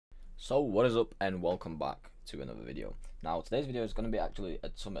So what is up, and welcome back to another video. Now today's video is going to be actually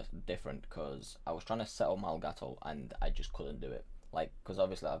something different, because I was trying to set up my Elgato and I just couldn't do it. Like, because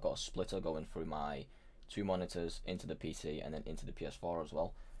obviously I've got a splitter going through my two monitors into the PC and then into the PS4 as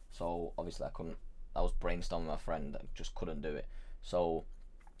well. So obviously I was brainstorming with my friend, I just couldn't do it. So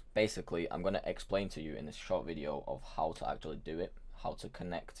basically I'm going to explain to you in this short video of how to actually do it, how to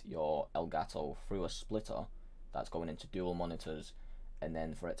connect your Elgato through a splitter that's going into dual monitors, and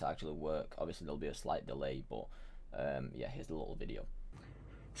then for it to actually work. Obviously there'll be a slight delay, but yeah, here's the little video.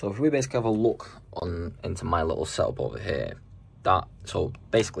 So if we basically have a look into my little setup over here, so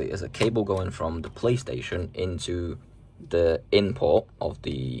basically there's a cable going from the PlayStation into the in port of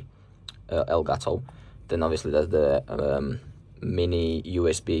the Elgato. Then obviously there's the mini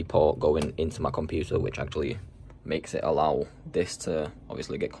USB port going into my computer, which actually makes it allow this to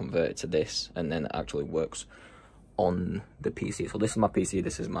obviously get converted to this, and then it actually works on the PC. So this is my PC,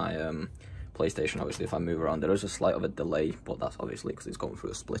 this is my PlayStation. Obviously if I move around there is a slight of a delay, but that's obviously because it's going through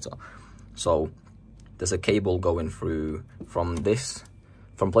a splitter. So there's a cable going through from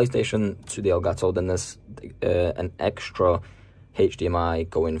PlayStation to the Elgato. Then there's an extra HDMI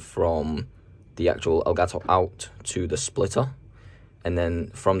going from the actual Elgato out to the splitter, and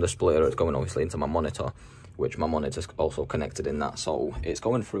then from the splitter it's going obviously into my monitor, which my monitor is also connected in that. So it's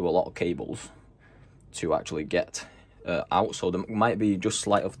going through a lot of cables to actually get out. So there might be just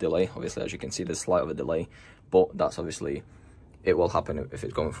slight of delay. Obviously, as you can see, there's slight of a delay, but that's obviously, it will happen if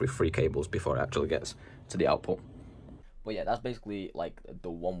it's going through 3 cables before it actually gets to the output. But yeah, that's basically like the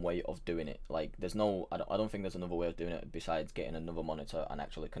one way of doing it. Like there's no, I don't think there's another way of doing it besides getting another monitor and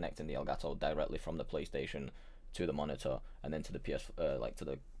actually connecting the Elgato directly from the PlayStation to the monitor and then to the to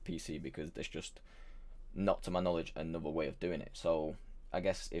the PC, because there's just not, to my knowledge, another way of doing it. So I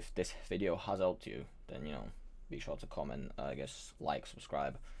guess if this video has helped you, then, you know, be sure to comment, I guess like,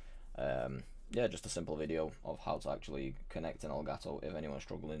 subscribe. Yeah, just a simple video of how to actually connect an Elgato if anyone's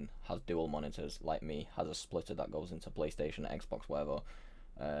struggling, has dual monitors like me, has a splitter that goes into PlayStation, Xbox, whatever,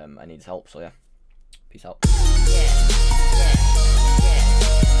 and needs help. So yeah, peace out. Yeah.